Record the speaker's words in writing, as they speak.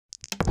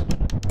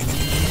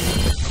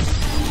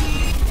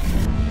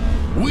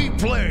We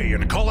play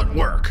and call it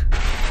work.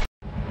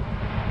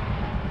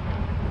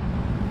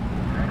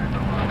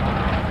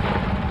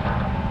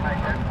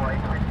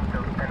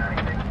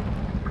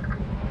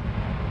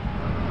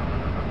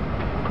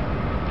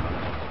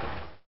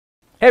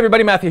 Hey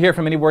everybody, Matthew here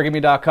from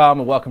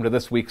MiniWarGaming.com, and welcome to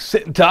this week's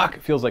Sit and Talk.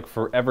 It feels like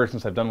forever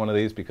since I've done one of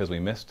these because we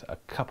missed a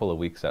couple of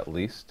weeks at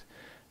least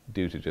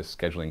due to just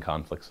scheduling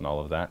conflicts and all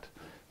of that.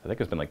 I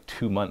think it's been like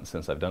 2 months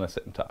since I've done a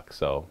Sit and Talk,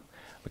 so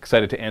I'm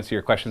excited to answer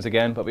your questions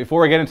again. But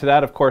before we get into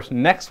that, of course,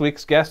 next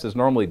week's guest is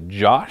normally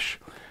Josh,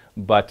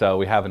 but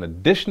we have an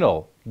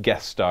additional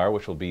guest star,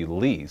 which will be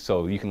Lee.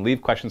 So you can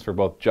leave questions for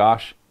both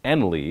Josh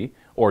and Lee,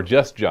 or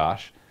just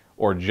Josh,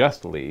 or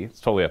just Lee. It's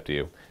totally up to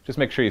you. Just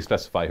make sure you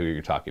specify who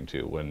you're talking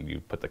to when you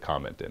put the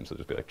comment in. So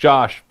just be like,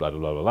 Josh, blah, blah,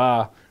 blah, blah,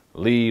 blah,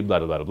 Lee, blah,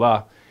 blah, blah,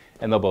 blah,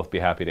 and they'll both be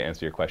happy to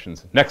answer your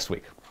questions next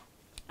week.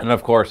 And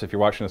of course, if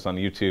you're watching this on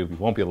YouTube, you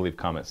won't be able to leave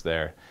comments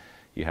there.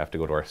 You have to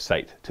go to our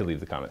site to leave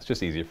the comments.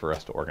 Just easier for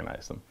us to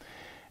organize them.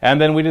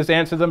 And then we just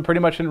answer them pretty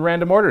much in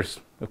random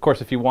orders. Of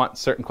course, if you want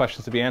certain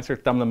questions to be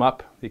answered, thumb them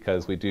up,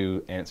 because we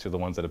do answer the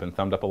ones that have been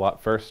thumbed up a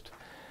lot first.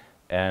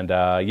 And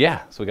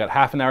yeah, so we got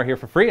half an hour here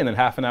for free, and then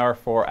half an hour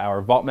for our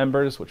Vault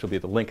members, which will be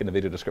at the link in the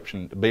video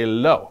description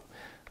below.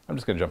 I'm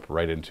just going to jump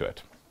right into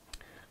it.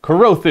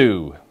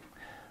 Kurothu,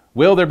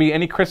 will there be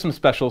any Christmas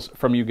specials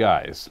from you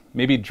guys?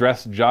 Maybe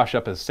dress Josh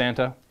up as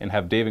Santa and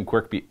have Dave and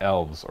Quirk be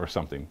elves or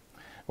something.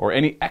 Or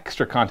any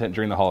extra content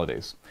during the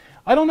holidays.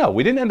 I don't know.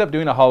 We didn't end up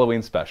doing a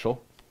Halloween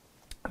special,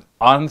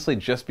 honestly,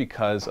 just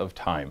because of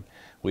time.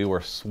 We were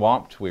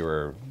swamped. We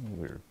were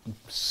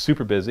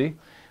super busy.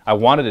 I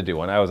wanted to do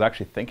one. I was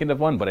actually thinking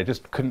of one, but I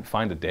just couldn't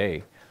find a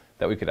day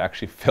that we could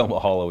actually film a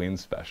Halloween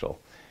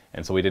special.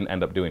 And so we didn't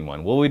end up doing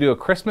one. Will we do a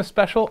Christmas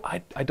special?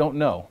 I don't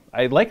know.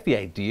 I like the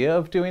idea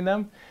of doing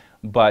them,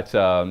 but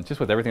just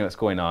with everything that's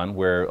going on,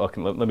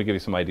 let me give you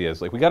some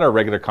ideas. Like, we got our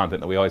regular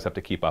content that we always have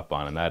to keep up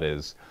on, and that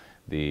is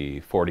the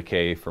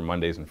 40K for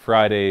Mondays and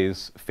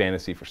Fridays,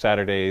 Fantasy for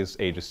Saturdays,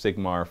 Age of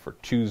Sigmar for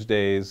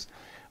Tuesdays,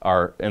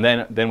 and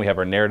then we have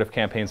our narrative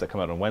campaigns that come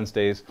out on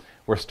Wednesdays.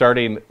 We're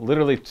starting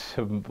literally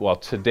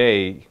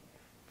today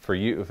for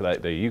you,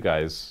 that you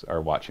guys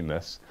are watching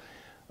this,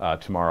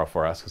 tomorrow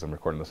for us because I'm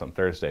recording this on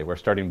Thursday. We're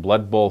starting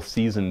Blood Bowl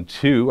Season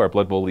 2, our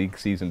Blood Bowl League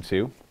Season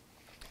 2,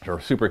 which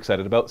we're super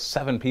excited about.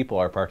 7 people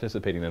are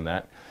participating in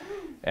that,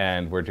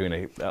 and we're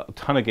doing a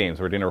ton of games.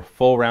 We're doing a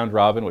full round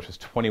robin, which is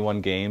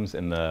 21 games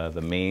in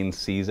the main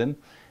season,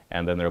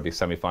 and then there will be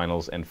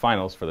semifinals and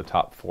finals for the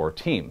top 4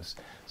 teams.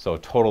 So a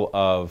total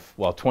of,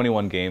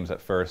 21 games at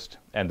first,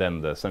 and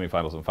then the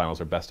semifinals and finals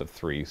are best of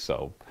 3,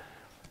 so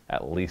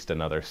at least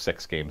another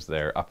 6 games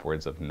there,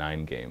 upwards of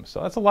 9 games.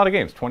 So that's a lot of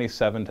games,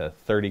 27 to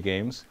 30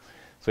 games.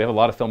 So we have a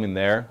lot of filming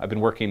there.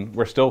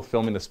 We're still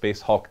filming the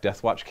Space Hulk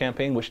Deathwatch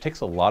campaign, which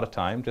takes a lot of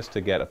time. Just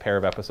to get a pair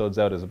of episodes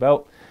out is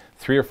about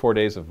 3 or 4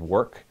 days of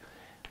work.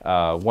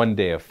 1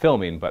 day of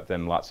filming, but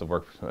then lots of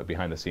work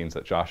behind the scenes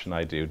that Josh and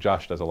I do.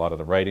 Josh does a lot of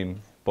the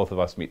writing. Both of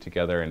us meet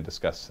together and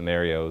discuss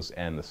scenarios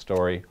and the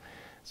story.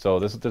 So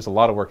there's a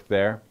lot of work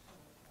there.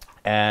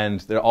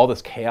 And all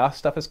this Chaos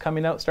stuff is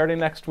coming out starting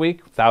next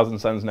week, Thousand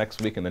Suns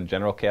next week, and then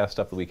General Chaos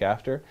stuff the week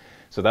after.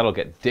 So that'll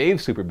get Dave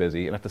super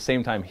busy, and at the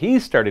same time,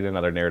 he's starting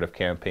another narrative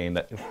campaign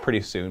that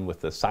pretty soon with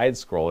the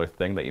side-scroller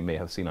thing that you may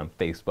have seen on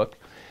Facebook.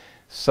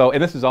 So,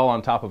 and this is all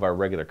on top of our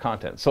regular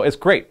content. So it's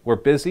great. We're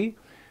busy,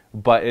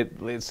 but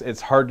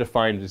it's hard to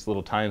find these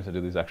little times to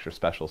do these extra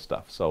special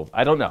stuff. So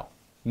I don't know.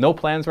 No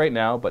plans right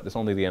now, but it's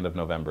only the end of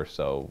November,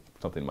 so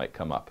something might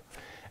come up.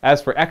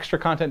 As for extra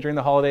content during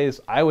the holidays,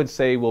 I would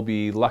say we'll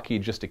be lucky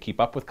just to keep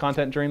up with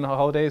content during the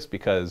holidays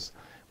because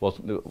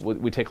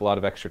we take a lot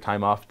of extra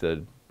time off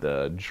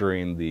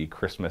during the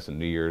Christmas and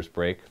New Year's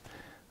break.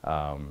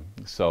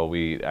 So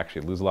we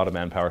actually lose a lot of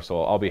manpower,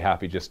 so I'll be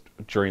happy just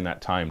during that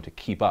time to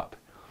keep up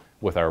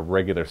with our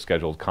regular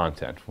scheduled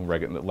content,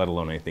 let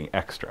alone anything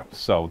extra.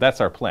 So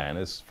that's our plan,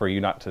 is for you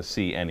not to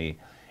see any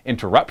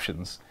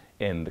interruptions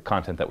in the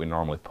content that we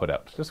normally put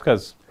out. Just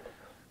because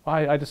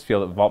I just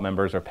feel that Vault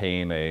members are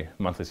paying a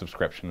monthly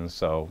subscription,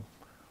 so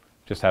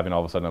just having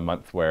all of a sudden a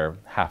month where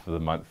half of the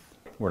month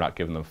we're not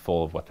giving them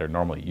full of what they're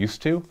normally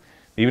used to,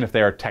 even if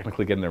they are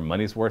technically getting their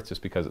money's worth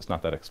just because it's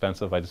not that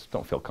expensive, I just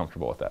don't feel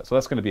comfortable with that. So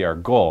that's going to be our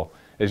goal,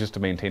 is just to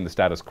maintain the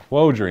status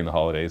quo during the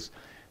holidays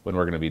when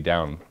we're going to be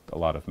down a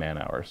lot of man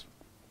hours.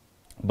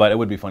 But it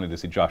would be funny to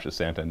see Josh as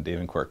Santa and Dave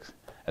and Quirk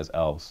as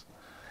elves.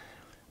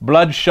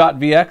 Bloodshot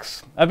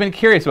VX. I've been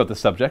curious about this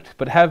subject,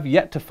 but have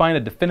yet to find a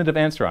definitive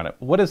answer on it.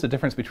 What is the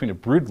difference between a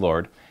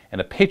broodlord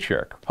and a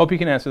patriarch? Hope you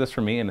can answer this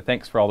for me, and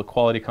thanks for all the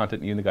quality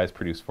content you and the guys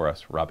produce for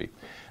us, Robbie.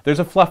 There's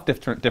a fluff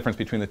difference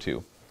between the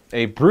two.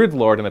 A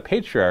broodlord and a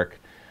patriarch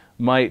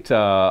might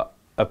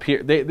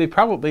appear. They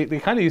kind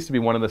of used to be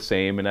one and the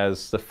same, and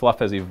as the fluff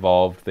has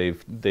evolved,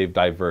 they've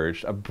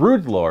diverged. A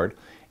broodlord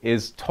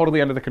is totally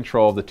under the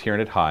control of the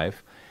Tyranid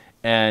hive,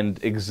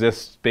 and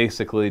exists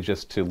basically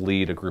just to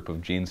lead a group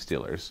of gene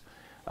stealers.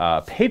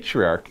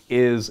 Patriarch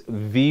is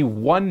the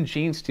one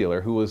gene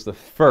stealer who was the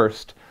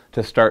first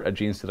to start a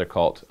Gene Stealer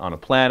cult on a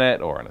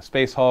planet or on a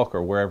Space Hulk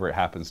or wherever it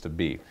happens to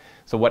be.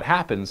 So what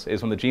happens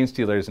is when the Gene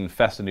Stealers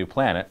infest a new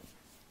planet,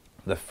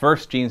 the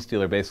first Gene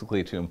Stealer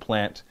basically to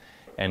implant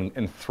and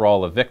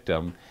enthrall a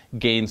victim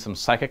gains some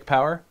psychic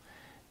power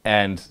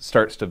and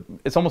starts to,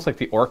 it's almost like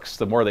the orcs,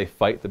 the more they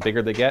fight, the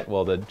bigger they get.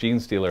 Well, the Gene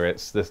Stealer,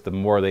 it's this, the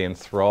more they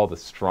enthrall, the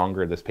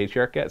stronger this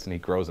patriarch gets, and he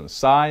grows in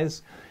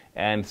size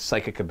and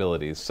psychic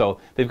abilities.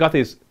 So they've got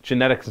these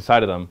genetics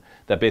inside of them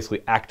that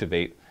basically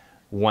activate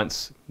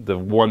once the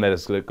one that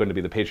is going to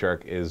be the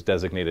patriarch is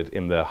designated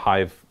in the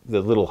hive,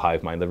 the little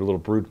hive mind, the little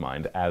brood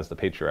mind as the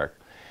patriarch.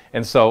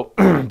 And so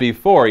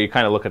before, you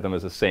kind of look at them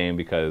as the same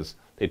because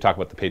they talk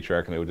about the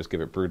patriarch and they would just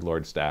give it brood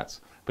lord stats.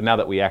 But now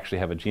that we actually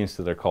have a Gene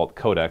Stealer cult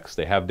codex,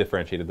 they have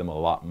differentiated them a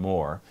lot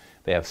more.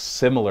 They have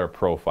similar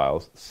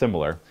profiles,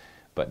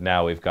 but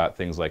now we've got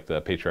things like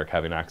the patriarch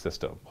having access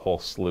to a whole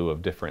slew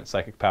of different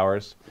psychic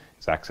powers.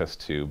 It's access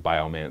to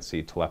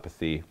biomancy,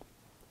 telepathy,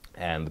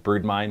 and the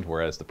brood mind,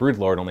 whereas the brood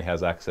lord only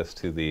has access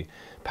to the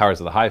powers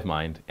of the hive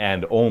mind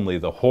and only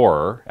the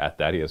horror at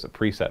that. He has a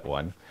preset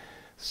one.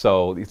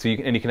 So you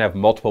can have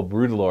multiple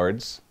brood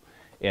lords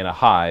in a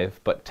hive,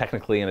 but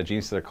technically in a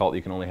Gene Stealer cult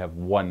you can only have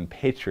one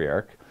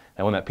patriarch.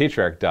 And when that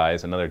patriarch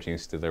dies, another Gene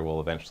Stealer will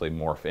eventually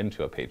morph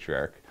into a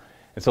patriarch.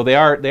 And so they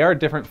are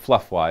different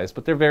fluff-wise,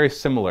 but they're very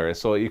similar.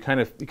 So you kind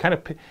of,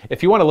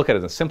 if you want to look at it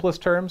in the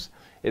simplest terms,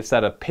 it's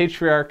that a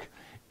patriarch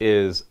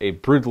is a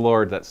brood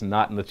lord that's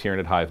not in the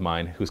Tyranid hive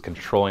mind who's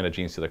controlling a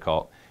Gene Stealer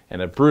cult,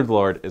 and a brood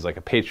lord is like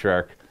a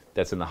patriarch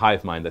that's in the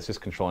hive mind that's just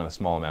controlling a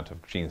small amount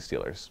of Gene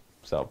Stealers.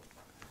 So,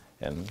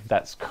 and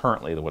that's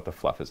currently what the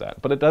fluff is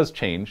at. But it does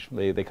change.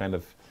 They kind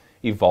of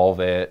evolve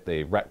it,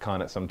 they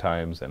retcon it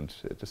sometimes, and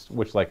it just,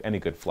 which like any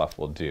good fluff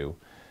will do,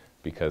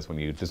 because when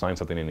you design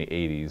something in the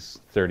 80s,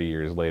 30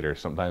 years later,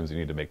 sometimes you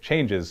need to make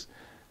changes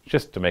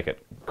just to make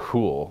it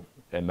cool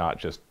and not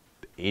just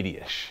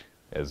 80ish,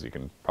 as you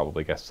can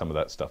probably guess some of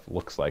that stuff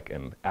looks like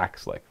and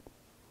acts like.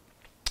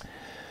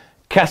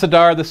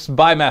 Cassadar the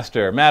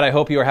Spymaster. Matt, I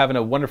hope you are having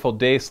a wonderful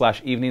day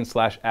 / evening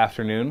 /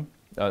 afternoon.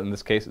 In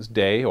this case, it's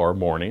day or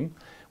morning,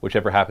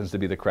 whichever happens to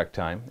be the correct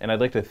time. And I'd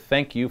like to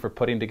thank you for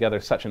putting together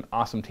such an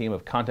awesome team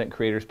of content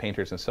creators,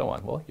 painters, and so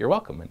on. Well, you're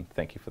welcome, and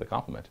thank you for the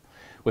compliment.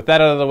 With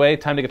that out of the way,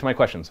 time to get to my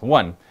questions.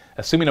 1,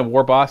 assuming a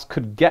war boss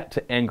could get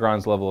to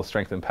Angron's level of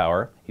strength and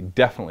power, he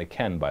definitely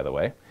can, by the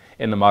way,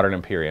 in the modern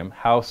Imperium,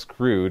 how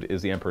screwed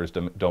is the Emperor's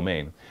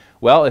domain?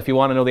 Well, if you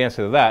want to know the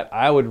answer to that,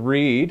 I would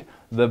read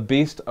the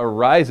Beast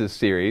Arises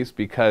series,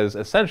 because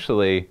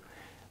essentially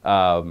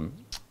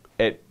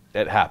it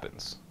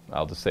happens.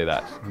 I'll just say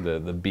that. The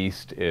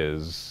Beast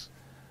is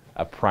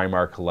a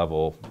Primarch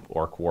level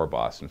orc war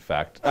boss. In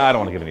fact, I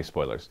don't want to give any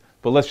spoilers,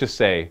 but let's just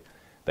say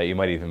that you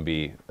might even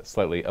be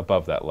slightly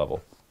above that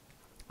level.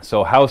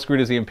 So how screwed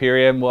is the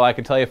Imperium? Well, I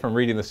can tell you from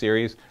reading the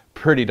series,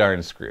 pretty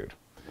darn screwed.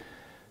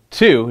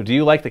 2, do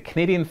you like the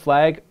Canadian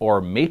flag or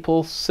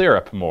maple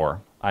syrup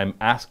more? I'm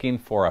asking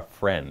for a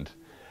friend.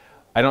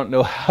 I don't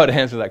know how to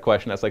answer that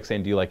question. That's like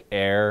saying, do you like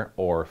air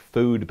or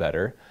food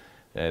better?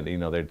 You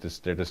know, they're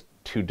just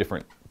two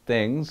different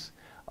things.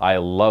 I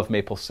love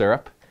maple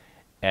syrup,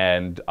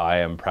 and I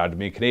am proud to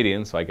be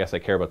Canadian, so I guess I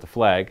care about the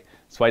flag.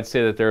 So I'd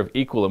say that they're of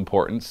equal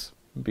importance,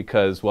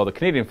 because, well, the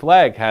Canadian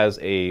flag has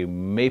a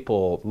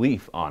maple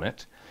leaf on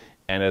it,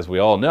 and as we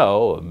all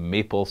know,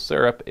 maple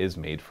syrup is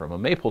made from a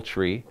maple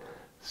tree.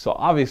 So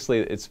obviously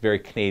it's very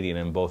Canadian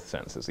in both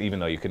senses, even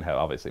though you can have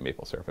obviously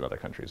maple syrup in other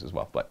countries as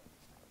well. But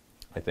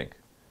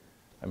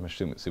I'm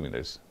assuming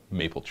there's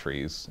maple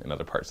trees in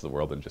other parts of the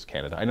world than just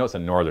Canada. I know it's a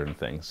northern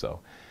thing, so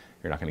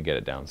you're not going to get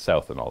it down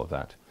south and all of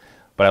that.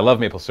 But I love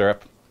maple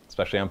syrup,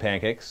 especially on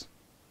pancakes,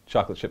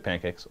 chocolate chip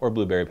pancakes, or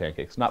blueberry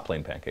pancakes. Not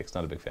plain pancakes,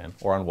 not a big fan.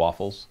 Or on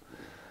waffles,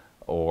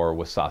 or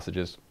with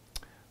sausages.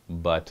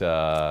 But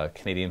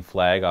Canadian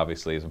flag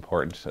obviously is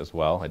important as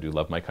well. I do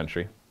love my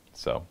country,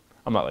 so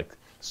I'm not like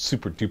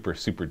super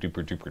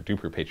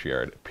duper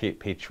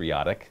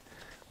patriotic,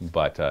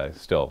 but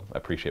still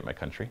appreciate my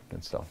country,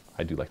 and so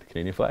I do like the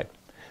Canadian flag.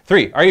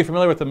 3, are you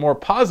familiar with the more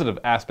positive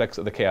aspects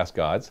of the Chaos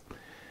Gods?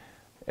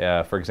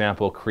 For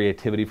example,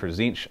 creativity for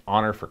Tzeentch,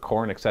 honor for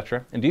Khorne,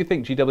 etc. And do you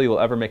think GW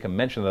will ever make a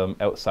mention of them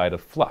outside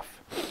of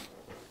fluff?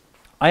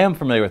 I am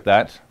familiar with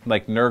that.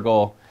 Like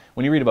Nurgle,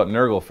 when you read about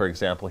Nurgle, for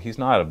example, he's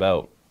not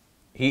about,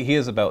 he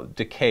is about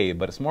decay,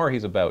 but it's more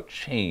he's about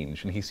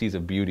change, and he sees a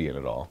beauty in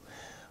it all.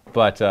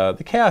 But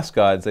the Chaos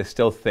Gods, I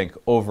still think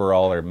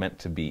overall are meant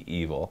to be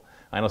evil.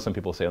 I know some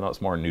people say, oh, no,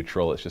 it's more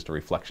neutral, it's just a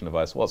reflection of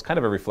us. Well, it's kind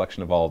of a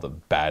reflection of all the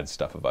bad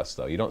stuff of us,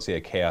 though. You don't see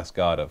a Chaos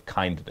God of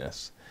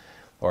kindness,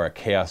 or a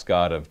Chaos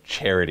God of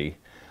charity,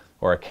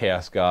 or a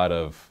Chaos God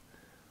of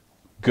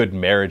good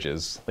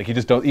marriages. Like, you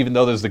just don't, even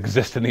though those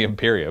exist in the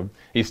Imperium,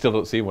 you still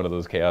don't see one of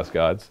those Chaos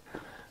Gods.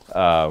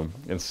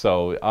 And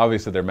so,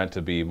 obviously, they're meant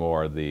to be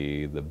more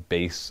the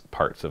base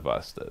parts of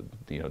us,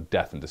 the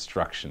death and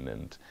destruction,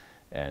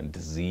 and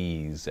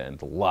disease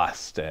and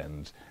lust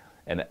and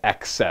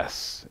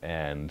excess.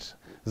 And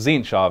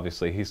Tzeentch,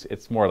 obviously,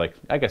 it's more like,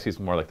 I guess he's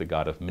more like the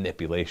god of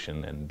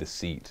manipulation and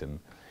deceit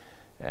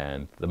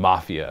and the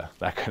mafia,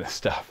 that kind of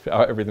stuff.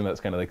 Everything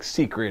that's kind of like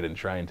secret and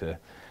trying to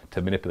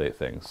manipulate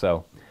things.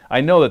 So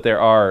I know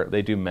that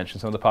they do mention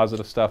some of the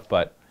positive stuff,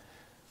 but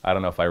I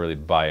don't know if I really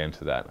buy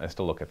into that. I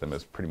still look at them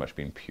as pretty much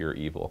being pure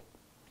evil.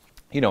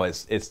 You know,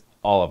 it's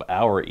all of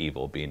our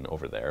evil being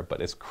over there,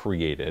 but it's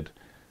created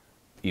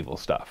evil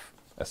stuff,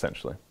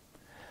 essentially.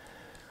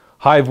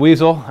 Hive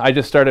Weasel, I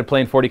just started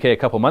playing 40k a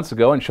couple months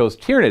ago and chose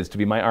Tyranids to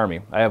be my army.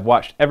 I have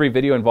watched every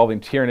video involving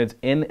Tyranids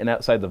in and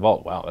outside the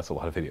vault. Wow, that's a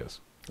lot of videos.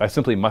 I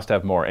simply must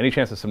have more. Any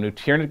chance of some new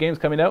Tyranid games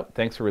coming out?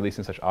 Thanks for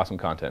releasing such awesome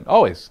content.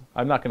 Always.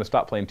 I'm not going to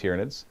stop playing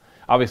Tyranids.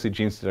 Obviously,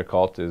 Genestealer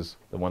Cult is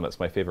the one that's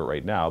my favorite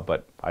right now,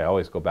 but I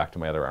always go back to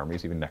my other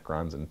armies, even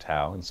Necrons and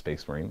Tau and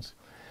Space Marines.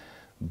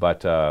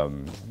 But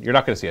you're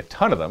not going to see a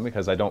ton of them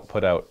because I don't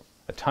put out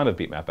a ton of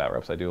beatmap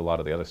out-reps. I do a lot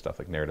of the other stuff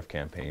like narrative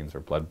campaigns or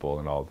Blood Bowl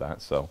and all of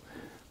that. So,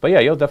 but yeah,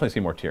 you'll definitely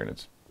see more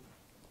Tyranids.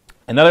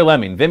 Another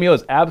Lemming. Vimeo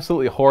is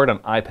absolutely horrid on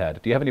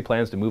iPad. Do you have any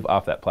plans to move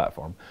off that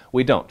platform?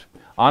 We don't.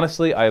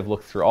 Honestly, I have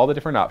looked through all the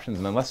different options,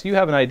 and unless you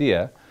have an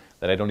idea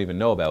that I don't even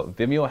know about,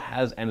 Vimeo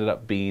has ended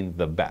up being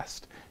the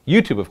best.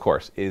 YouTube, of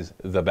course, is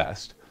the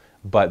best,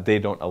 but they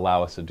don't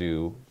allow us to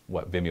do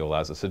what Vimeo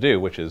allows us to do,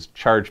 which is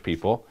charge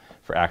people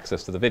for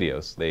access to the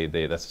videos.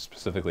 That's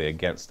specifically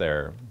against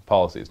their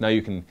policies. Now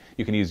you can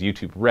use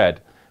YouTube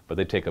Red, but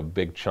they take a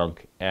big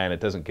chunk, and it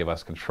doesn't give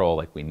us control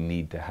like we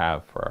need to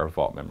have for our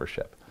Vault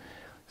membership.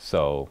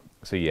 So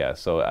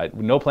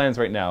no plans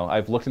right now.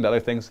 I've looked into other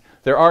things.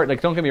 There are,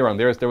 like, don't get me wrong,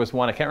 there was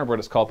one, I can't remember what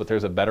it's called, but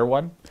there's a better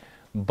one.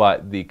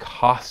 But the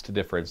cost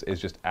difference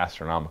is just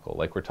astronomical.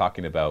 Like, we're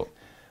talking about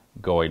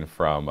going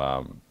from,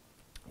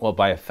 well,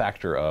 by a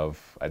factor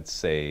of, I'd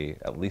say,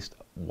 at least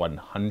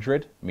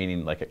 100,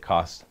 meaning like it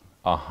costs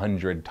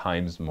 100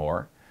 times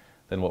more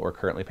than what we're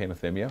currently paying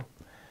with Vimeo.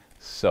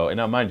 So, and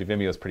now mind you,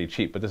 Vimeo is pretty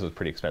cheap, but this was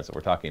pretty expensive.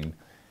 We're talking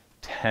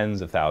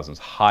tens of thousands,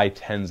 high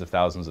tens of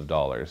thousands of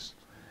dollars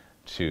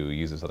to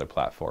use this other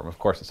platform. Of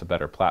course, it's a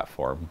better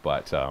platform,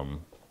 but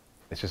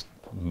it's just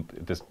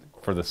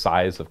for the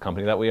size of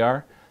company that we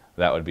are,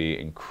 that would be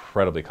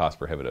incredibly cost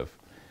prohibitive.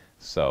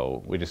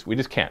 So we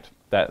just can't.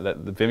 The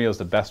Vimeo is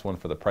the best one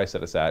for the price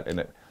that it's at,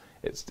 and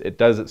it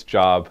does its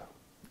job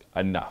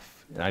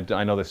enough. And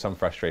I know there's some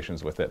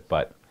frustrations with it,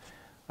 but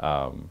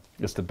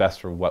it's the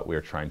best for what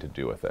we're trying to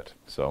do with it.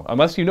 So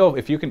unless you know,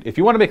 if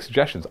you want to make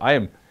suggestions, I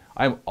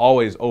am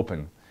always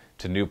open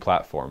to new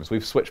platforms.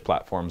 We've switched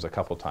platforms a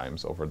couple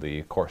times over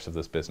the course of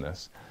this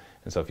business.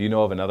 And so if you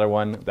know of another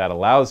one that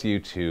allows you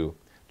to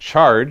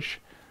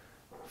charge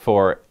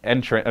for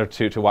or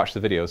to watch the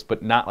videos,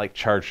 but not like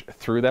charge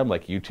through them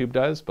like YouTube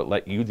does, but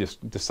let you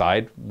just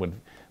decide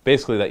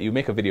basically that you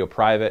make a video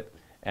private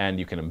and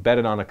you can embed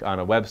it on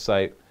a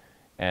website,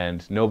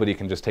 and nobody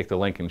can just take the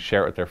link and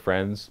share it with their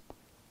friends,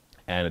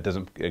 and it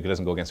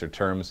doesn't go against their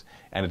terms,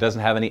 and it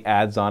doesn't have any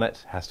ads on it.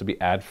 It has to be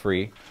ad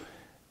free,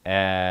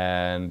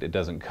 and it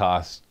doesn't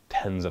cost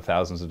tens of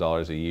thousands of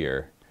dollars a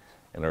year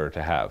in order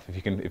to have.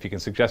 If you can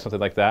suggest something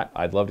like that,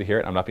 I'd love to hear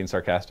it. I'm not being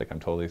sarcastic. I'm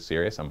totally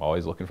serious. I'm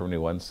always looking for new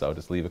ones, so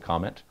just leave a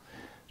comment.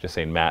 Just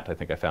saying, Matt, I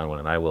think I found one,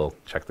 and I will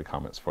check the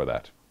comments for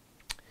that.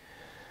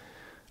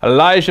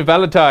 Elijah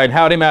Valentine.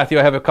 Howdy, Matthew.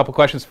 I have a couple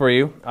questions for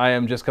you. I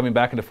am just coming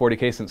back into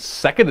 40K since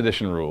 2nd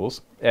edition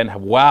rules, and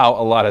wow,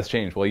 a lot has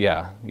changed. Well,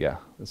 yeah.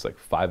 It's like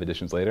 5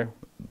 editions later.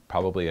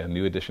 Probably a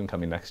new edition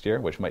coming next year,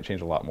 which might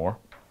change a lot more.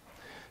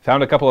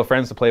 Found a couple of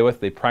friends to play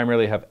with. They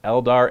primarily have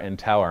Eldar and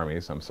Tau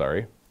armies. I'm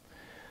sorry.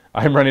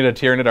 I'm running a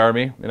Tyranid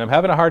army, and I'm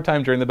having a hard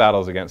time during the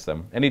battles against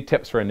them. Any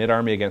tips for a Nid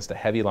army against a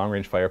heavy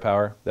long-range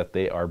firepower that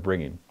they are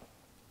bringing?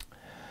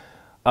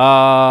 You're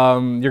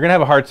going to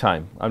have a hard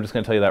time. I'm just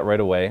going to tell you that right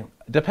away.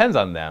 It depends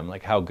on them,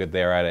 like how good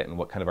they are at it and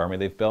what kind of army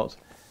they've built.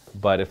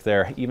 But if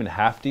they're even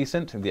half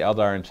decent, the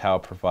Eldar and Tau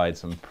provide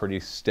some pretty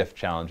stiff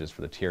challenges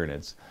for the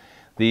Tyranids.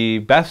 The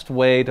best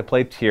way to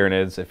play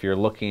Tyranids, if you're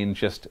looking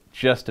just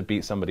to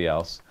beat somebody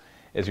else,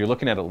 is you're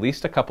looking at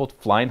least a couple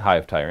flying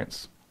Hive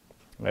Tyrants.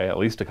 Okay, at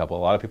least a couple. A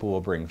lot of people will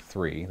bring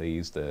 3. They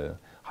use the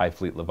Hive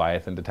Fleet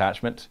Leviathan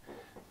detachment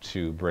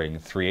to bring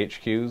 3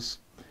 HQs.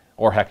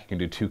 Or heck, you can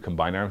do 2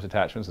 combined arms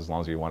detachments as long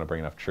as you want to bring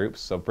enough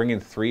troops. So bring in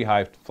 3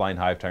 flying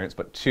Hive Tyrants,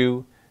 but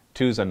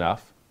 2's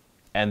enough.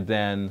 And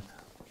then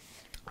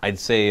I'd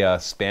say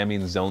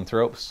spamming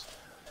Zoanthropes,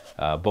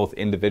 both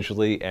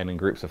individually and in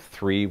groups of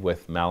 3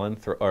 with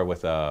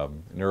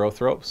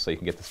Neurothropes, so you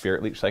can get the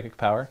Spirit Leech psychic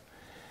power.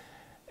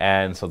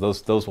 And so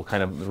those will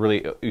kind of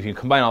really, if you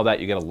combine all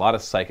that, you get a lot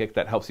of psychic.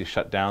 That helps you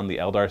shut down the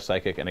Eldar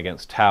psychic, and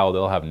against Tau,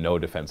 they'll have no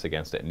defense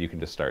against it, and you can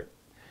just start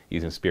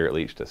using Spirit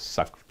Leech to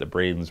suck the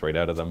brains right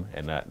out of them,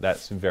 and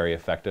that's very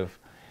effective.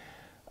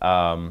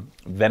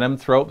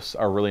 Venomthropes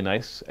are really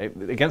nice.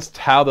 Against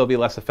Tau, they'll be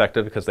less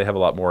effective because they have a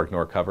lot more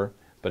ignore cover,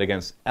 but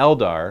against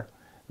Eldar,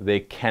 they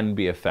can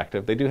be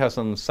effective. They do have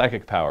some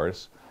psychic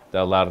powers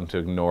that allow them to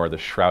ignore the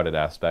shrouded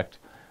aspect,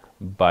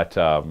 but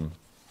the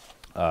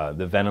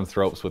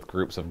Venomthropes with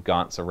groups of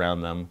gaunts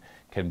around them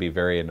can be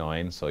very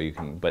annoying. So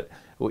but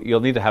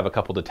you'll need to have a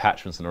couple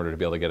detachments in order to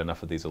be able to get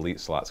enough of these elite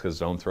slots, because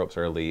Zoanthropes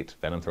are elite,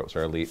 Venomthropes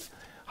are elite.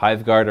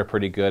 Hive Guard are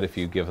pretty good if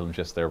you give them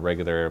just their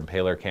regular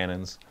Impaler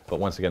cannons, but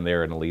once again,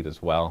 they're an elite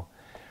as well.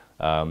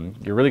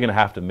 You're really going to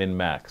have to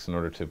min-max in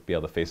order to be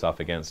able to face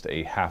off against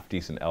a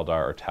half-decent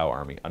Eldar or Tau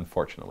army,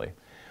 unfortunately.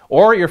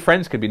 Or your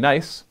friends could be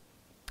nice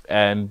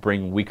and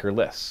bring weaker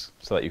lists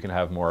so that you can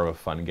have more of a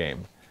fun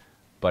game.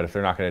 But if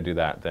they're not going to do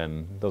that,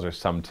 then those are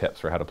some tips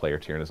for how to play your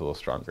Tyranids a little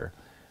stronger.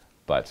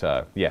 But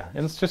yeah,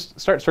 and it's just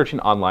start searching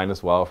online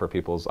as well for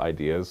people's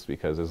ideas,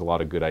 because there's a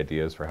lot of good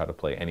ideas for how to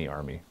play any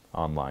army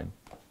online.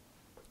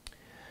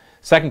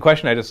 Second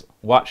question, I just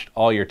watched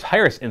all your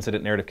Tyrus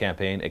Incident narrative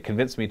campaign. It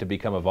convinced me to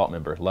become a Vault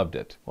member. Loved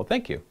it. Well,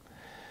 thank you.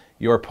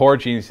 Your poor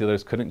Gene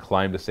Stealers couldn't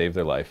climb to save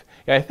their life.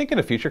 Yeah, I think in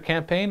a future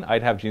campaign,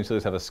 I'd have Gene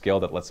Stealers have a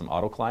skill that lets them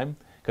auto-climb,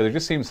 because there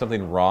just seems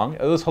something wrong.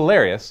 It was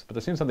hilarious, but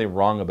there seems something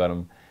wrong about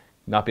them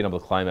not being able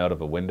to climb out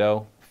of a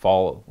window,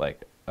 fall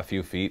like a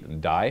few feet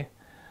and die.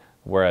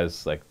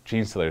 Whereas like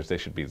Gene Stealers, they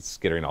should be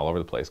skittering all over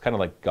the place. Kind of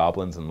like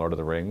goblins in Lord of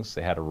the Rings.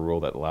 They had a rule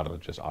that allowed them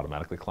to just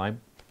automatically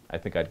climb. I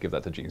think I'd give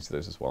that to Gene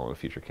Stealers as well in a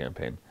future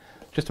campaign,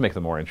 just to make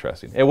them more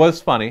interesting. It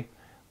was funny,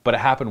 but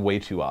it happened way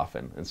too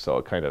often, and so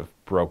it kind of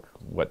broke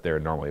what they're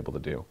normally able to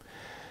do.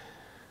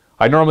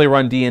 I normally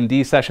run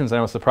D&D sessions, and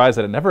I was surprised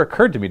that it never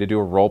occurred to me to do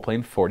a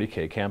role-playing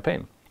 40k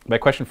campaign. My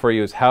question for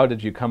you is, how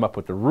did you come up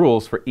with the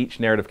rules for each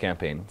narrative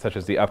campaign, such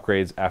as the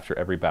upgrades after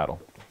every battle?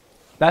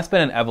 That's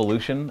been an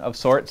evolution of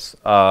sorts.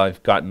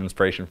 I've gotten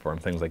inspiration from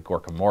things like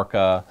Gorka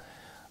Morka.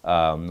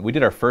 We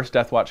did our first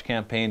Deathwatch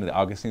campaign at the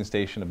Augustine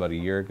Station about a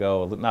year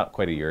ago, not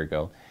quite a year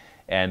ago,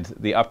 and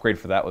the upgrade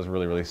for that was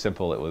really, really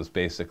simple. It was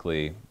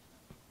basically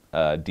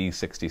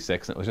D66,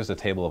 and it was just a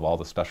table of all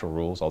the special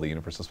rules, all the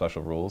universal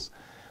special rules.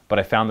 But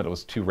I found that it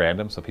was too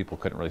random, so people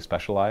couldn't really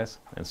specialize,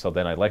 and so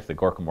then I liked the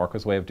Gorka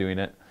Morka's way of doing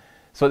it.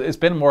 So it's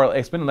been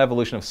an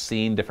evolution of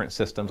seeing different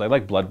systems. I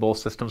like Blood Bowl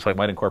systems, so I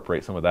might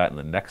incorporate some of that in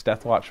the next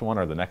Deathwatch one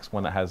or the next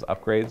one that has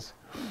upgrades,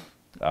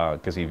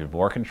 because you have even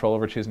more control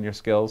over choosing your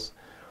skills.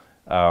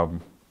 It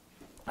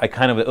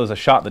was a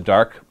shot in the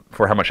dark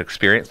for how much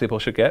experience people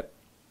should get.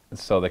 And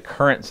so the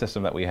current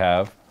system that we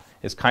have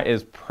is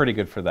pretty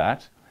good for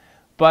that.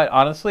 But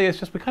honestly, it's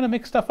just we kind of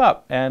make stuff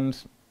up, and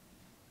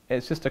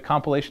it's just a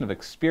compilation of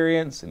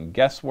experience and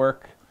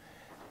guesswork.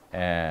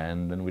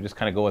 And then we just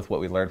kind of go with what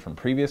we learned from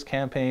previous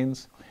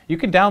campaigns. You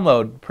can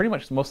download pretty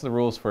much most of the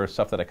rules for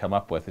stuff that I come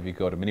up with. If you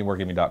go to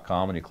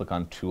MiniWarGaming.com and you click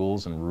on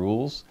Tools and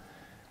Rules,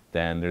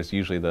 then there's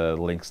usually the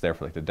links there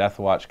for like the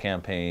Deathwatch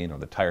campaign or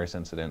the Tyrus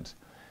Incident,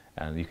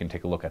 and you can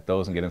take a look at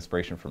those and get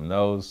inspiration from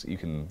those. You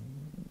can,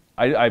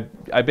 I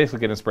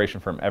basically get inspiration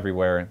from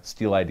everywhere,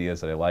 steal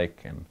ideas that I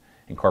like, and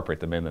incorporate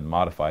them in and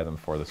modify them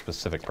for the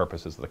specific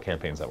purposes of the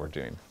campaigns that we're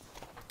doing.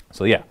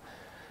 So yeah,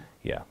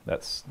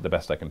 that's the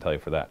best I can tell you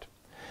for that.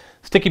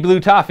 Sticky Blue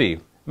Toffee.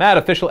 Matt,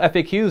 official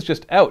FAQs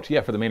just out.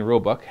 Yeah, for the main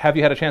rulebook. Have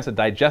you had a chance to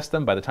digest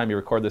them by the time you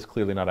record this?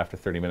 Clearly not after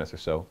 30 minutes or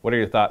so. What are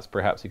your thoughts?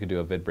 Perhaps you could do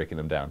a vid breaking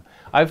them down.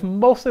 I've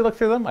mostly looked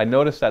through them. I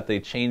noticed that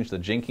they changed the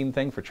jinking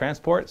thing for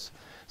transports.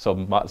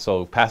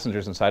 So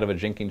passengers inside of a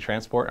jinking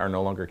transport are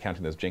no longer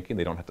counting as jinking.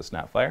 They don't have to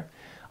snap fire.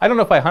 I don't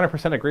know if I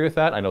 100% agree with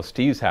that. I know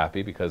Steve's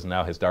happy because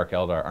now his Dark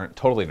Eldar aren't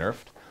totally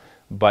nerfed.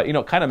 But, you know,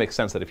 it kind of makes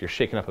sense that if you're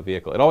shaking up a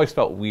vehicle. It always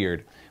felt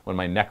weird when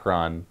my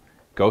Necron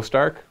Ghost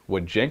Arc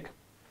would jink,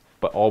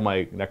 but all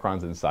my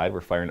Necrons inside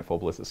were firing at full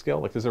ballistic skill.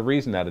 Like, there's a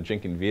reason that a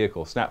jinking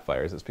vehicle snap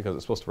fires. It's because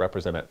it's supposed to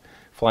represent it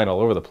flying all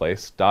over the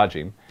place,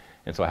 dodging,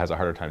 and so it has a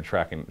harder time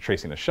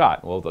tracing a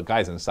shot. Well, the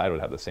guys inside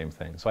would have the same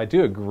thing. So I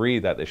do agree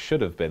that it should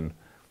have been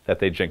that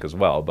they jink as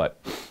well, but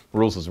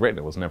rules was written,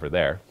 it was never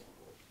there.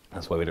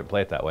 That's why we didn't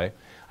play it that way.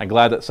 I'm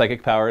glad that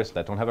psychic powers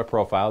that don't have a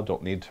profile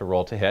don't need to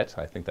roll to hit.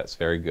 I think that's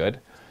very good.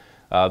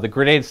 The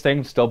grenades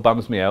thing still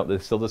bums me out. They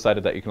still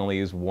decided that you can only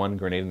use one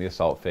grenade in the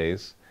assault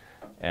phase.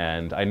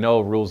 And I know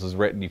rules is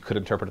written, you could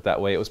interpret it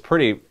that way. It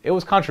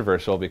was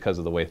controversial because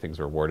of the way things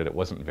were worded. It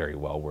wasn't very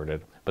well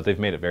worded, but they've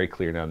made it very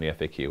clear now in the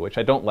FAQ, which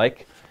I don't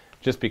like,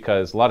 just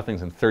because a lot of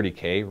things in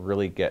 30K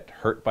really get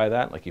hurt by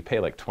that. Like, you pay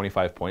like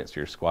 25 points to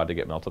your squad to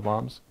get melted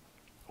bombs,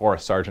 or a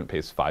sergeant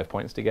pays 5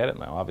 points to get it.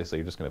 Now, obviously,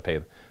 you're just going to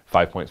pay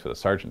 5 points for the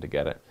sergeant to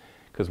get it,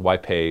 because why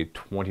pay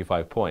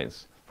 25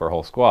 points for a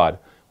whole squad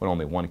when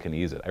only one can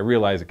use it? I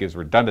realize it gives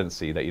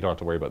redundancy that you don't have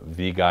to worry about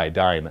the guy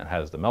dying that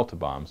has the melted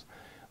bombs,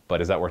 but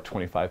is that worth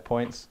 25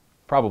 points?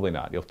 Probably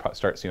not. You'll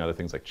start seeing other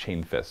things like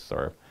chain fists,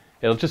 or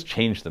it'll just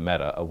change the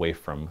meta away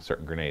from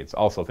certain grenades.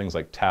 Also, things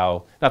like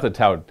Tau,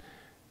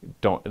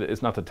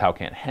 it's not that Tau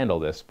can't handle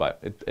this,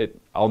 but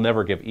I'll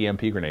never give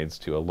EMP grenades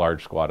to a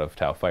large squad of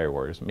Tau Fire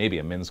Warriors, maybe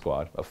a min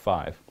squad of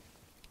 5,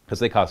 because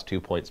they cost 2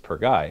 points per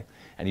guy,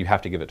 and you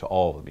have to give it to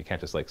all of them. You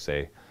can't just like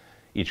say,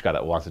 each guy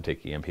that wants to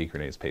take EMP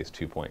grenades pays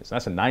 2 points. And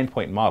that's a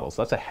 9-point model,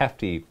 so that's a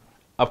hefty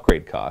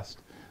upgrade cost.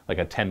 Like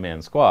a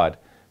 10-man squad,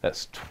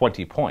 that's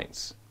 20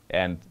 points.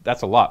 And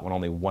that's a lot when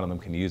only one of them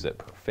can use it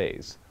per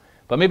phase.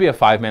 But maybe a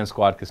 5-man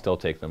squad could still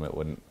take them. It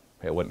wouldn't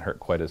hurt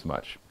quite as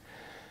much.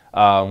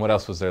 What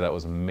else was there that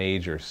was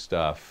major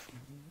stuff?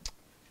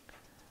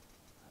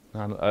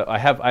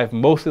 I've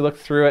mostly looked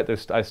through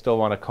it. I still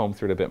want to comb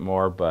through it a bit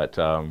more, but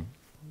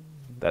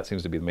That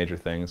seems to be the major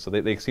thing. So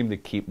they seem to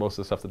keep most of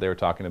the stuff that they were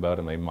talking about,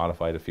 and they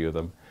modified a few of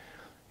them.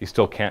 You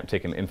still can't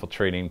take an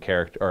infiltrating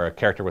character, or a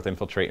character with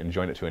infiltrate, and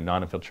join it to a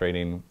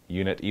non-infiltrating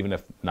unit, even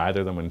if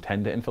neither of them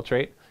intend to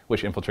infiltrate,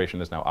 which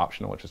infiltration is now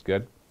optional, which is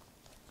good.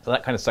 So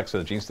that kind of sucks for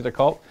the Gene Stealer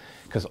cult,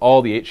 because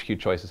all the HQ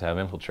choices have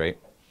infiltrate.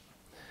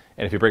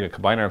 And if you bring a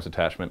combined arms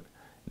attachment,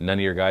 none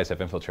of your guys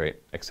have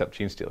infiltrate except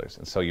Gene Stealers.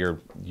 And so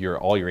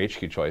all your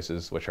HQ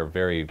choices, which are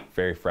very,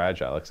 very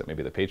fragile, except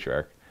maybe the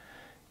Patriarch,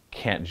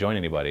 can't join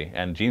anybody.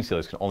 And Gene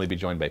Stealers can only be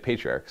joined by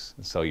Patriarchs.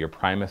 And so your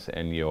Primus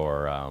and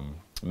your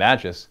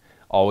Magus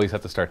always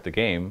have to start the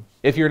game,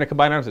 if you're in a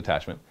combined arms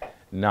attachment,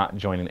 not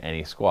joining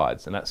any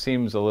squads. And that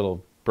seems a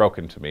little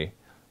broken to me.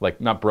 Like,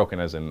 not broken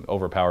as in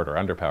overpowered or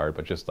underpowered,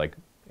 but just like,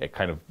 it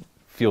kind of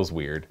feels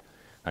weird.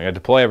 I'm going to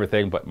deploy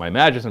everything, but my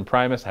Magus and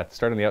Primus have to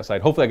start on the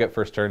outside. Hopefully I get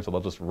first turn, so they'll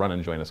just run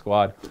and join a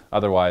squad.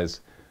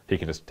 Otherwise, he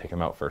can just take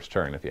him out first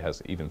turn if he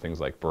has even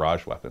things like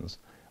barrage weapons,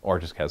 or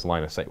just has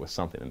line of sight with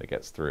something and it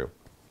gets through.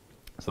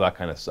 So that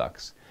kind of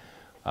sucks.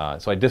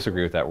 So I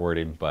disagree with that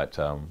wording, but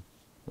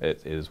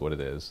it is what it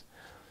is.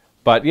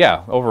 But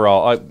yeah,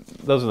 overall,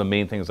 those are the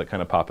main things that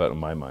kind of pop out in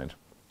my mind.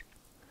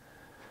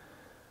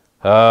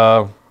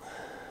 Let's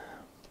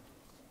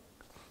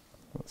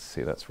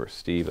see, that's for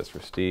Steve, that's for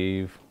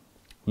Steve.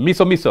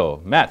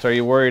 Miso, Matt, are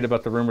you worried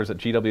about the rumors that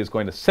GW is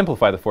going to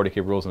simplify the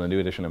 40k rules in the new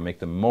edition and make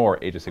them more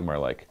Age of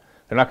Sigmar-like?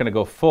 They're not going to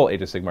go full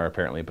Age of Sigmar,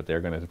 apparently, but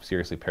they're going to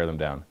seriously pare them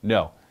down.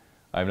 No,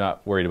 I'm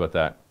not worried about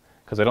that,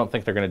 because I don't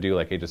think they're going to do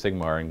like Age of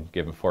Sigmar and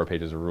give them 4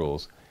 pages of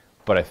rules.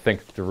 But I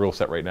think the rule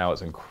set right now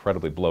is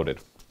incredibly bloated.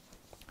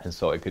 And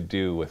so it could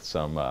do with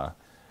some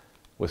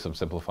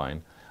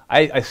simplifying.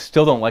 I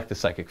still don't like the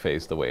psychic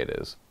phase the way it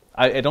is.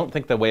 I don't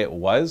think the way it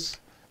was,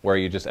 where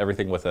you just,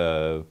 everything with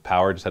a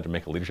power just had to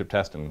make a leadership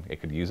test and it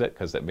could use it,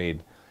 because it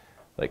made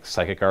like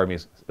psychic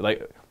armies,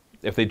 like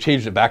if they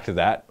changed it back to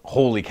that,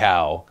 holy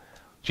cow,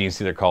 Gene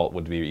Stealer cult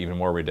would be even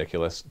more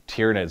ridiculous.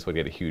 Tyranids would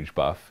get a huge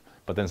buff,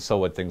 but then so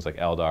would things like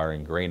Eldar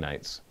and Grey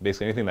Knights.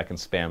 Basically anything that can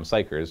spam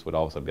psychers would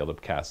all of a sudden be able to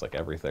cast like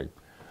everything.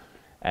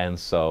 And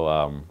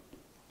so,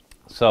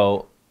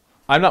 so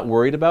I'm not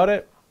worried about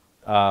it.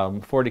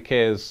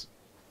 40k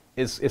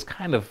is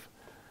kind of,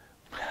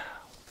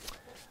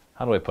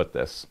 how do I put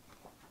this?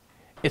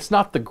 It's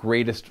not the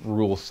greatest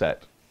rule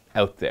set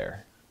out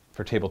there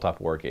for tabletop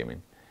wargaming.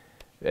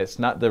 It's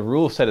not, the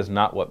rule set is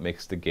not what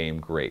makes the game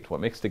great.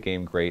 What makes the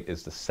game great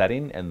is the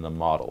setting and the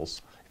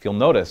models. If you'll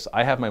notice,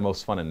 I have my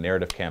most fun in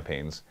narrative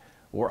campaigns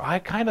where I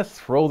kind of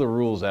throw the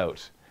rules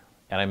out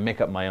and I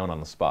make up my own on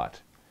the spot.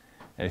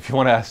 And if you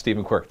want to ask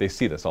Stephen Quirk, they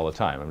see this all the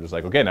time. I'm just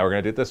like, okay, now we're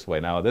going to do it this way.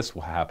 Now this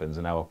happens,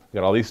 and now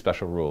we've got all these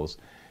special rules.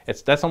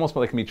 That's almost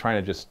like me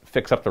trying to just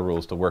fix up the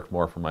rules to work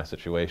more for my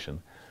situation.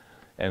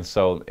 And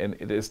so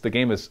the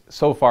game is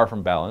so far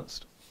from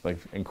balanced, like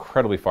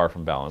incredibly far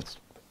from balanced,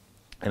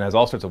 and has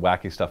all sorts of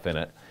wacky stuff in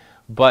it.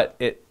 But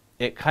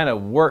it kind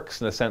of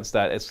works in the sense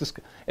that it's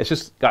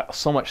just got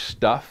so much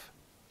stuff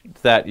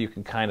that you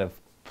can kind of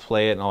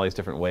play it in all these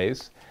different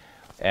ways.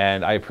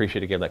 And I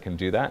appreciate a game that can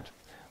do that.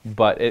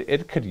 But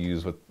it could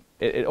use with,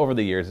 over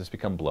the years it's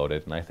become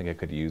bloated, and I think it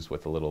could use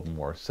with a little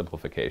more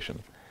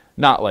simplification.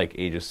 Not like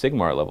Age of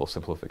Sigmar level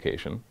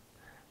simplification,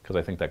 because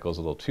I think that goes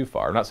a little too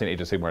far. I'm not saying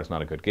Age of Sigmar is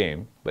not a good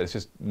game, but it's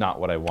just not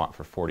what I want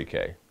for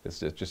 40k. It's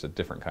just a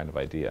different kind of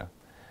idea.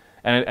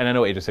 And I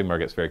know Age of Sigmar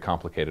gets very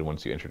complicated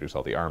once you introduce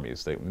all the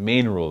armies. The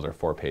main rules are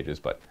 4 pages,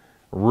 but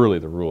really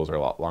the rules are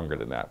a lot longer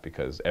than that,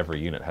 because every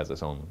unit has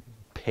its own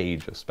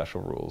page of special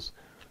rules.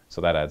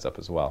 So that adds up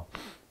as well.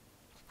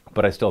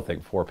 But I still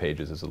think 4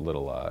 pages is a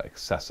little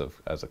excessive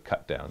as a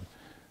cut down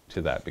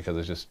to that, because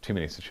there's just too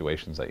many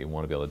situations that you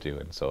want to be able to do,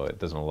 and so it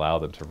doesn't allow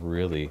them to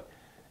really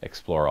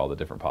explore all the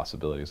different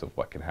possibilities of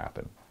what can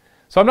happen.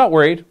 So I'm not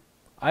worried.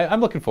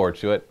 I'm looking forward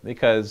to it,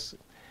 because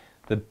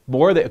the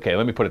more they, okay,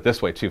 let me put it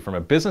this way too, from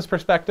a business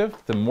perspective,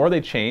 the more they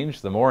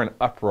change, the more an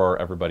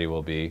uproar everybody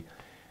will be,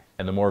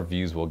 and the more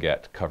views we'll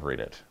get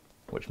covering it,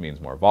 which means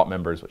more vault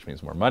members, which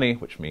means more money,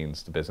 which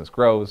means the business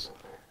grows.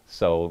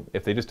 So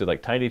if they just did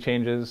like tiny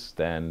changes,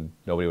 then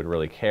nobody would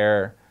really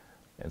care,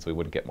 and so we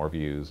wouldn't get more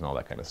views and all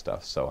that kind of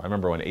stuff. So I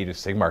remember when Age of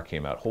Sigmar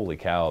came out, holy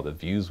cow, the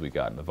views we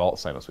got and the vault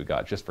signups we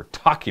got just for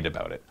talking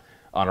about it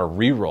on a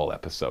reroll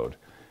episode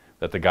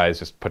that the guys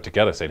just put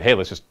together, saying, hey,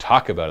 let's just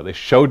talk about it. They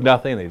showed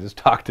nothing, they just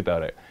talked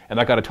about it. And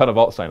that got a ton of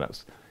vault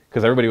signups,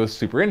 because everybody was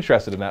super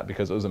interested in that,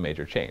 because it was a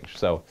major change.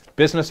 So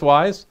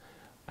business-wise,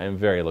 I am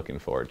very looking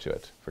forward to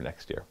it for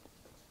next year.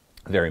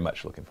 Very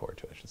much looking forward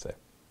to it, I should say.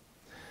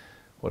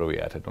 What are we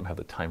at? I don't have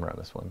the timer on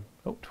this one.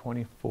 Oh,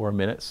 24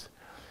 minutes.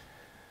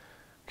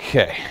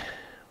 Okay.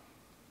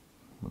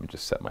 Let me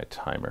just set my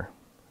timer.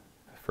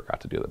 I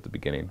forgot to do that at the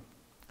beginning.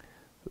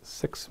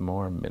 6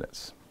 more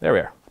minutes. There we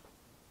are.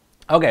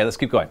 Okay, let's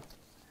keep going.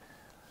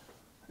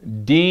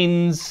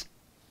 Dean's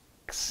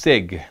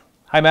Sig.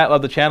 Hi, Matt.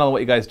 Love the channel and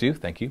what you guys do.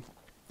 Thank you.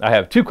 I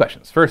have 2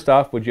 questions. First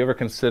off, would you ever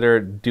consider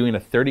doing a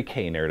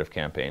 30k narrative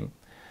campaign?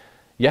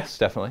 Yes,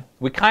 definitely.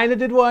 We kind of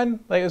did one.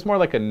 Like, it was more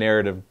like a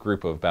narrative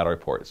group of battle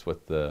reports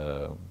with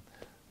the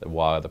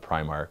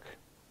Primork,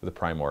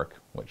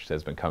 which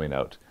has been coming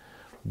out.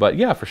 But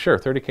yeah, for sure,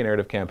 30K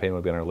narrative campaign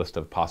would be on our list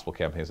of possible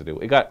campaigns to do.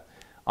 We got,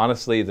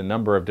 honestly, the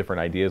number of different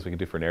ideas we could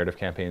do for narrative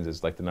campaigns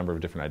is like the number of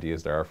different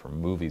ideas there are for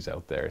movies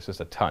out there. It's just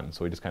a ton,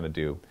 so we just kind of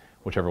do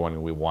whichever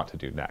one we want to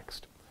do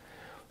next.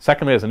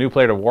 Secondly, as a new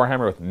player to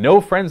Warhammer with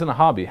no friends in the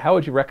hobby, how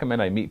would you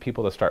recommend I meet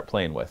people to start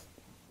playing with?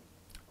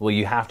 Well,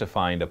 you have to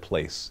find a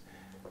place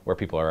where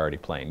people are already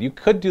playing. You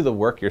could do the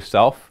work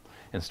yourself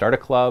and start a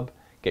club,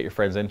 get your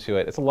friends into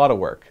it. It's a lot of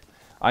work.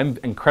 I'm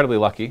incredibly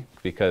lucky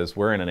because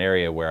we're in an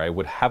area where I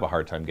would have a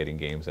hard time getting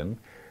games in.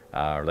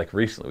 Like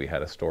recently we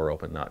had a store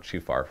open not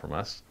too far from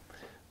us,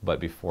 but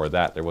before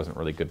that there wasn't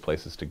really good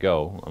places to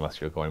go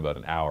unless you're going about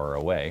an hour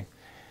away.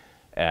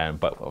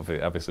 But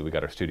obviously we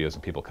got our studios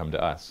and people come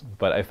to us.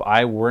 But if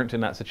I weren't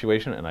in that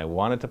situation and I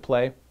wanted to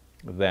play,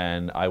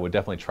 then I would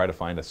definitely try to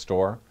find a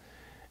store.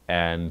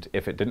 And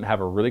if it didn't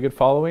have a really good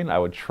following, I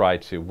would try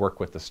to work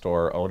with the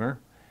store owner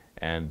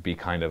and be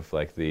kind of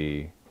like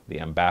the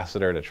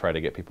ambassador to try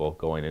to get people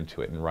going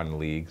into it and run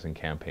leagues and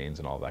campaigns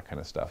and all that kind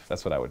of stuff.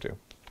 That's what I would do.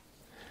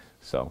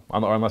 So,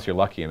 unless you're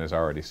lucky and there's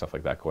already stuff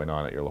like that going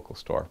on at your local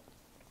store.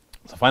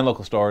 So find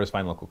local stores,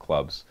 find local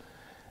clubs.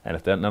 And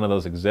if none of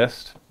those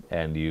exist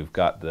and you've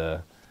got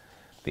the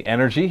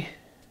energy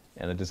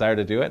and the desire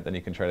to do it, then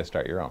you can try to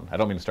start your own. I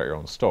don't mean to start your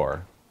own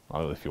store.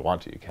 Although if you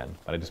want to, you can.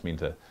 But I just mean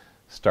to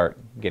start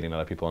getting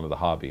other people into the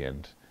hobby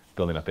and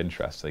building up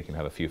interest so you can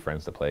have a few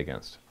friends to play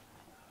against.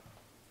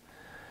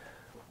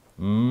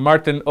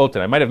 Martin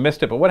Oten, I might have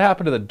missed it, but what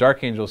happened to the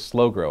Dark Angels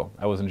slow grow?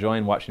 I was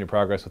enjoying watching your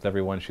progress with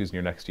everyone choosing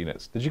your next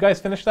units. Did you guys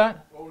finish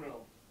that? Oh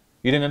no.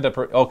 You didn't end up,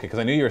 okay, because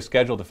I knew you were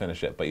scheduled to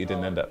finish it, but you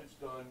didn't end up. It's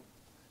done.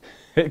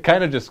 It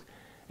kind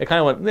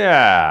of went,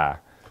 yeah,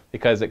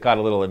 because it got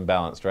a little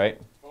imbalanced, right?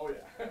 Oh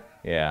yeah.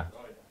 Yeah.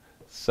 Oh yeah.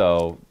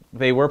 So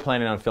they were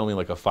planning on filming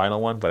like a final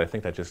one, but I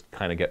think that just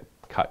kind of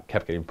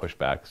kept getting pushed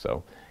back.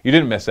 So you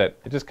didn't miss it.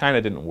 It just kind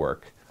of didn't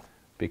work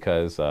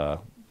because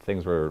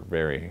things were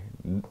very,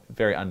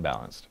 very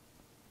unbalanced.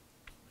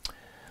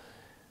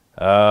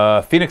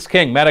 Phoenix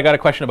King, Matt, I got a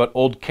question about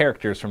old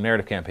characters from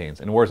narrative campaigns.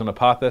 In Wars on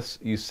Apothis,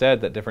 you said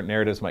that different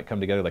narratives might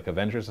come together like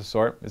Avengers of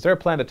sort. Is there a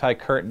plan to tie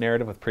current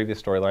narrative with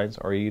previous storylines,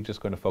 or are you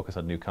just going to focus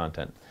on new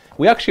content?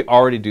 We actually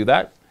already do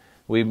that.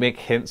 We make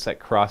hints at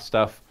cross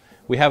stuff.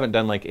 We haven't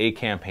done like a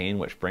campaign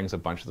which brings a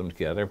bunch of them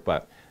together,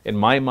 but in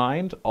my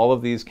mind, all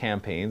of these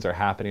campaigns are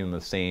happening in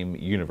the same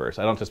universe.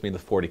 I don't just mean the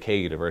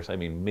 40K universe, I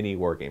mean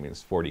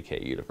MiniWarGaming's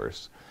 40K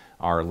universe,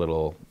 our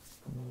little,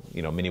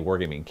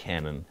 MiniWarGaming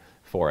canon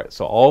for it.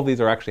 So all of these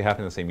are actually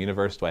happening in the same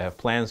universe. Do I have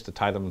plans to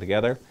tie them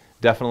together?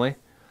 Definitely.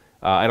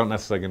 I don't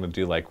necessarily going to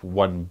do like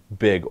one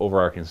big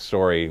overarching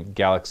story,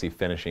 galaxy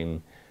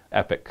finishing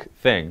epic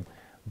thing,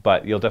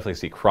 but you'll definitely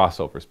see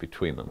crossovers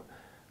between them.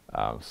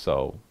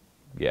 So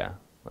yeah.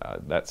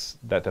 That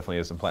definitely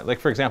is in plan. Like,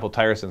 for example,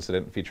 Tyrus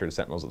Incident featured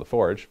Sentinels of the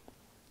Forge,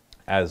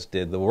 as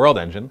did the World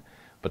Engine.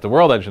 But the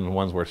World Engine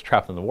ones were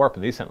trapped in the warp,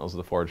 and these Sentinels of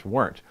the Forge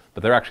weren't.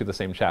 But they're actually the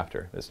same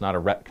chapter. It's not a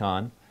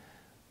retcon,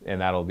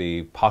 and that'll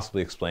be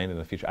possibly explained in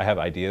the future. I have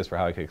ideas for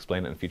how I could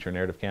explain it in future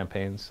narrative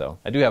campaigns, so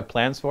I do have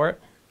plans for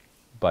it,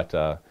 but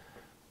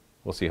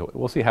we'll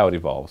see how it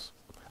evolves.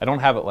 I don't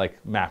have it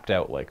like mapped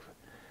out like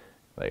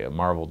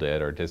Marvel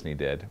did or Disney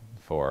did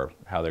for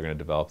how they're going to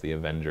develop the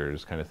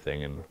Avengers kind of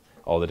thing and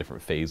all the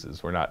different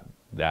phases. We're not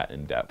that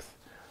in depth.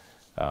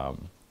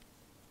 Don't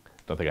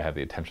think I have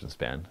the attention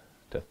span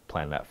to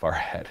plan that far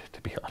ahead,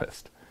 to be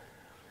honest.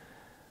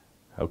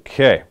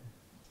 Okay.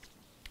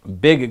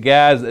 Big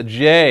Gaz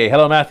J.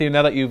 Hello, Matthew.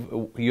 Now that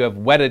you have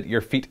wetted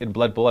your feet in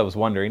Blood Bowl, I was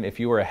wondering if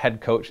you were a head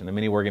coach and the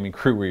MiniWarGaming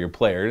crew were your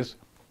players.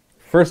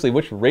 Firstly,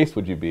 which race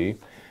would you be,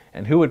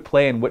 and who would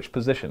play in which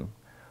position?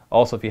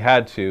 Also, if you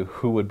had to,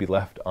 who would be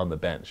left on the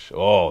bench?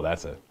 Oh,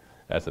 that's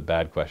a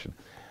bad question.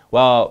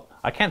 Well,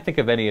 I can't think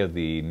of any of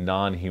the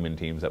non-human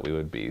teams that we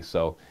would be.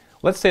 So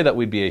let's say that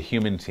we'd be a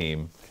human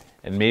team,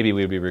 and maybe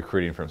we'd be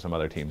recruiting from some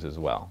other teams as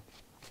well.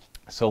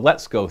 So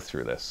let's go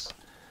through this.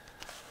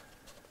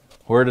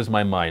 Where does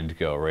my mind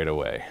go right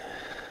away?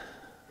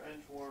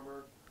 Bench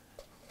warmer.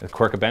 Is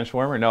Quirk a bench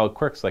warmer? No,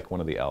 Quirk's like one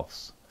of the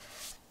elves.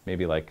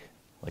 Maybe like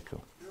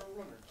who? You're a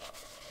runner.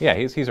 Yeah,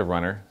 he's a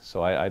runner.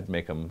 So I'd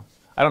make him.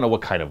 I don't know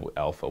what kind of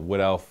elf. A wood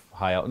elf,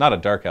 high elf, not a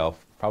dark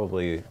elf.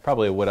 Probably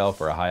a wood elf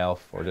or a high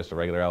elf or just a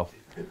regular elf.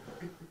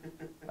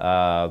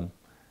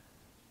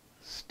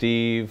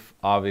 Steve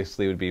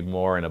obviously would be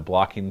more in a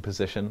blocking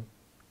position.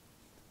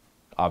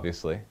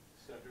 Obviously.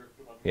 Center.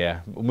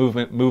 Yeah,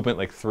 movement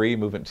like 3,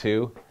 movement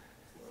 2.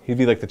 He'd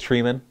be like the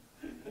treeman.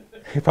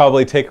 He'd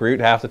probably take root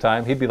half the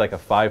time. He'd be like a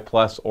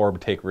 5+ orb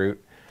take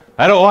root.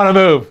 I don't want to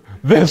move.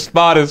 This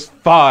spot is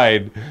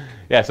fine.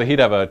 Yeah, so he'd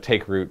have a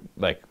take root,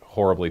 like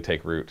horribly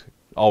take root.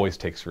 Always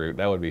takes root.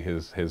 That would be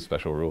his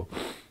special rule.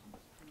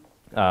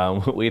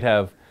 We'd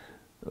have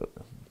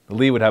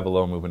Lee would have a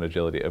low movement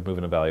agility,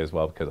 movement value as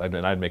well, because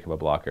I'd make him a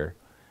blocker.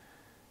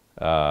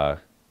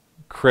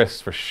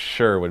 Chris for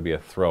sure would be a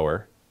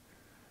thrower.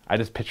 I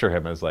just picture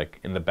him as like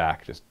in the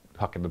back, just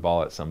hucking the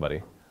ball at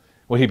somebody.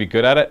 Would he be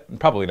good at it?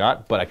 Probably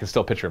not, but I can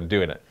still picture him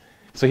doing it.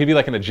 So he'd be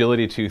like an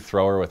agility 2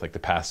 thrower with like the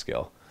pass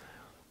skill.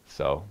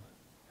 So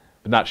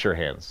but not sure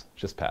hands.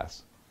 Just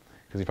pass.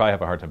 Because you probably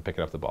have a hard time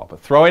picking up the ball. But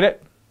throwing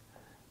it,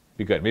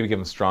 be good. Maybe give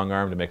him strong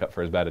arm to make up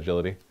for his bad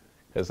agility.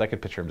 Because I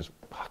could picture him just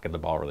hucking the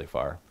ball really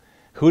far.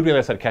 Who would be on the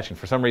other side catching?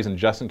 For some reason,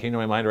 Justin came to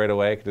my mind right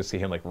away. I could just see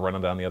him like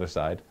running down the other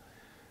side.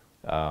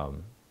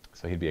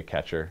 So he'd be a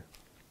catcher.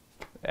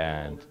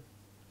 And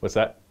what's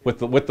that? With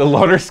the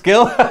loader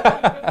skill?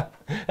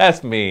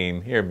 That's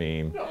mean. You're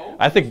mean. No,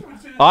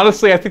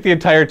 Honestly, I think the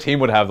entire team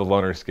would have the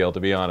loner skill, to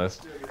be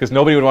honest. Because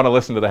nobody would want to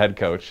listen to the head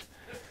coach.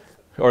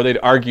 Or they'd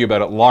argue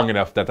about it long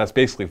enough that that's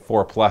basically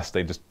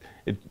 4+.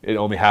 It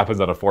only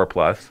happens on a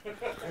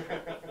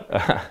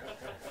 4+.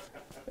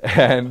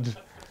 And,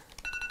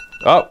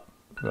 oh,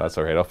 that's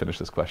all right. I'll finish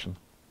this question.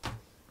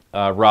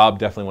 Rob,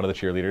 definitely one of the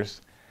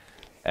cheerleaders.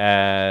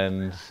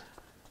 And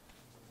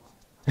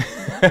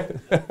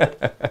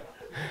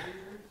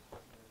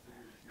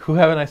who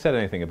haven't I said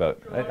anything about?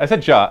 I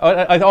said Josh.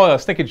 I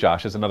was thinking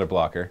Josh is another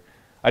blocker.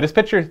 I just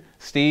picture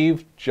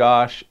Steve,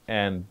 Josh,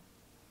 and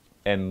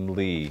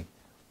Lee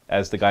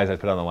as the guys I'd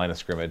put on the line of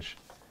scrimmage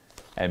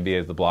and be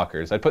as the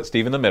blockers. I'd put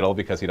Steve in the middle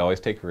because he'd always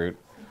take root.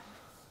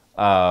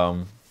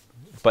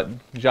 But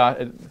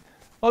Josh,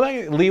 well,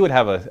 Lee would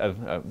have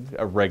a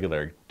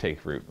regular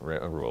take root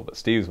rule, but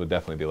Steve's would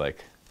definitely be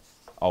like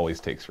always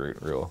takes root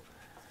rule.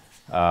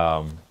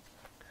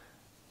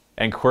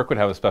 And Quirk would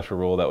have a special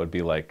rule that would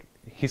be like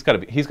he's got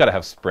to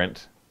have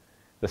sprint,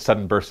 the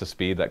sudden burst of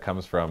speed that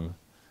comes from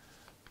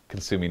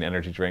consuming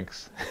energy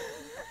drinks.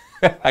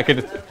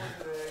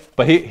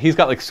 But he's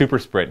got like super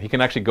sprint. He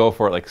can actually go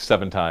for it like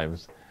 7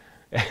 times.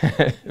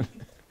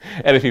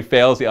 And if he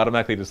fails, he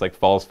automatically just like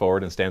falls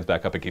forward and stands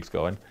back up and keeps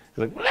going.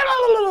 He's like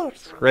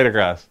right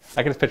across.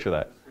 I can just picture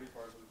that.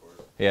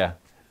 Yeah.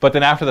 But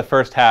then after the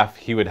first half,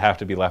 he would have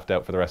to be left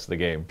out for the rest of the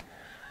game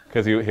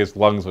because his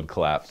lungs would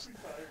collapse.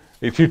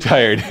 He's too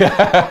tired.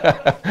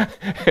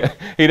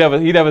 He'd have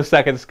a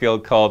second skill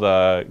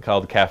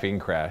called caffeine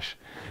crash.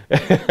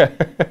 This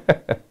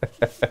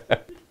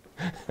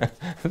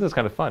is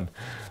kind of fun.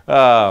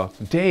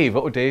 Dave,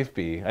 what would Dave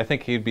be? I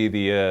think he'd be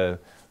the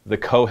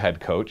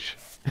co-head coach.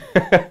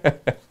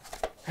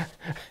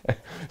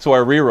 So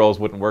our re-rolls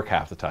wouldn't work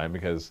half the time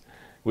because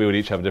we would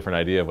each have a different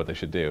idea of what they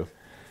should do.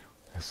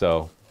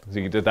 So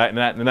you did that,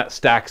 and that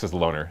stacks as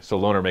loner. So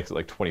loner makes it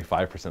like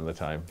 25% of the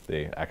time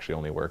they actually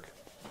only work.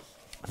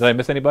 Did I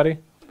miss anybody?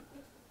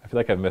 I feel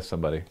like I've missed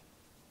somebody.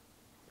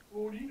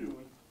 Well, what are you doing?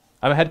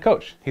 I'm a head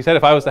coach. He said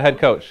if I was the head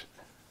coach.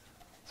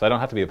 So I don't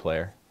have to be a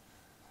player.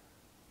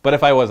 But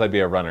if I was, I'd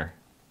be a runner.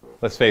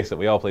 Let's face it,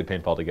 we all played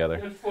paintball together.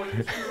 That's funny.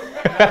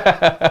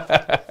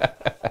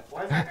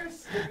 Why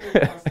is that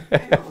guy slipping across the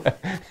field?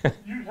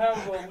 You'd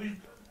have a leap.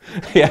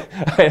 Yeah,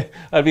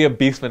 I'd be a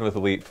beastman with a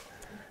leap.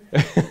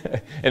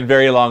 And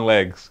very long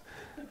legs.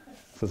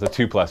 So it's a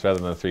 2+ rather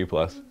than a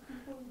 3+.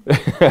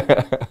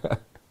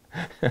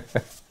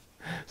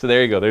 So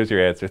there you go. There's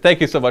your answer.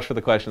 Thank you so much for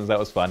the questions. That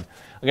was fun.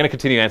 I'm going to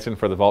continue answering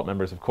for the Vault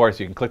members, of course.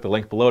 You can click the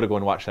link below to go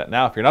and watch that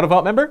now. If you're not a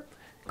Vault member,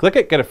 click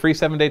it. Get a free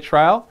 7-day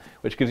trial,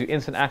 which gives you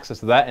instant access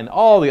to that and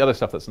all the other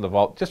stuff that's in the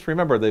Vault. Just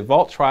remember, the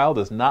Vault trial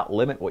does not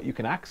limit what you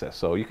can access.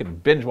 So you can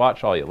binge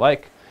watch all you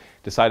like,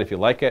 decide if you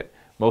like it.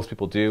 Most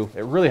people do.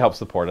 It really helps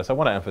support us. I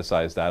want to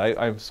emphasize that.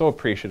 I'm so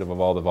appreciative of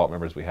all the Vault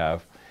members we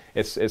have.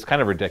 It's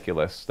kind of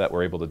ridiculous that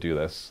we're able to do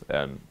this,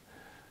 and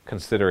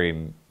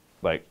considering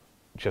like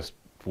just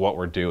what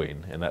we're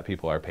doing and that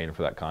people are paying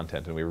for that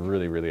content, and we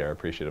really, really are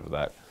appreciative of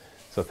that.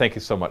 So thank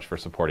you so much for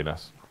supporting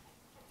us.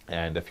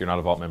 And if you're not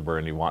a Vault member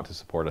and you want to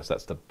support us,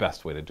 that's the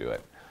best way to do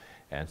it.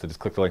 And so just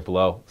click the link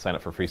below, sign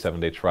up for a free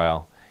 7-day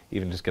trial,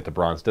 even just get the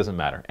bronze, doesn't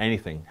matter.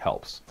 Anything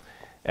helps.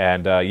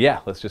 And yeah,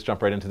 let's just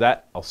jump right into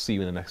that. I'll see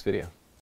you in the next video.